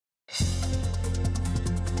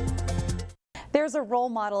There's a role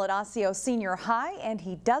model at Osseo Senior High, and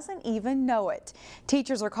he doesn't even know it.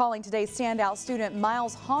 Teachers are calling today's standout student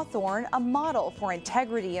Myles Hawthorne a model for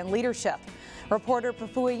integrity and leadership. Reporter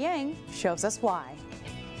Pafua Yang shows us why.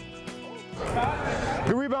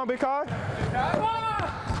 Good rebound, Big Kai.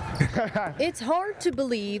 It's hard to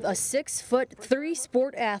believe a 6'3"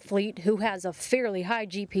 sport athlete who has a fairly high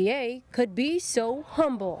GPA could be so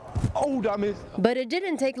humble. Oh, I missed. But it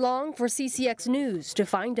didn't take long for CCX News to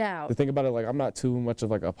find out. To think about it, like, I'm not too much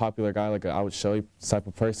of like a popular guy, like I would show you type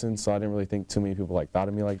of person, so I didn't really think too many people like thought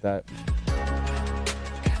of me like that.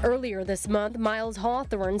 Earlier this month, Myles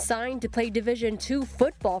Hawthorne signed to play Division II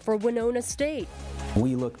football for Winona State.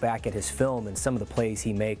 We look back at his film and some of the plays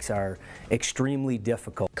he makes are extremely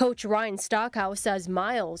difficult. Coach Ryan Stockhouse says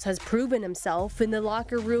Myles has proven himself in the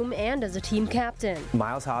locker room and as a team captain.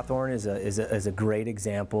 Myles Hawthorne is a great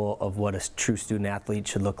example of what a true student athlete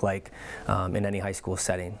should look like in any high school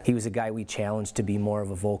setting. He was a guy we challenged to be more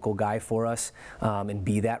of a vocal guy for us and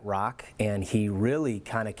be that rock, and he really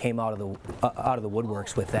kind of came out of the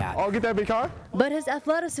woodworks with that. I'll get that, Big Kai. But his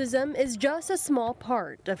athleticism is just a small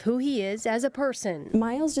part of who he is as a person.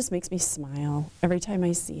 Myles just makes me smile every time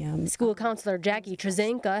I see him. School counselor Jackie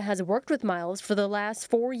Trzynka has worked with Myles for the last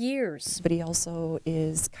 4 years. But he also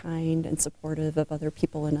is kind and supportive of other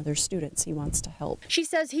people and other students. He wants to help. She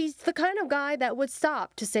says he's the kind of guy that would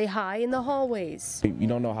stop to say hi in the hallways. You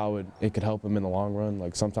don't know how it could help him in the long run.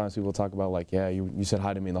 Like, sometimes people talk about, like, yeah, you said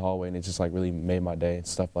hi to me in the hallway, and it just like really made my day and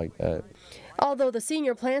stuff like that. Although the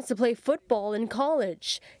senior plans to play football in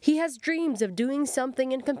college, he has dreams of doing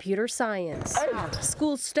something in computer science.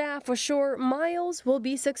 School staff assure Myles will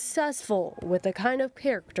be successful with the kind of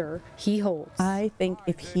character he holds. I think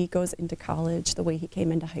if he goes into college the way he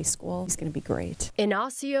came into high school, he's going to be great. In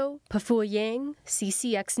Osseo, Pafua Yang,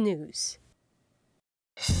 CCX News.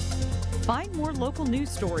 Find more local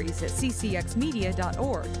news stories at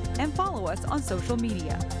ccxmedia.org and follow us on social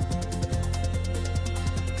media.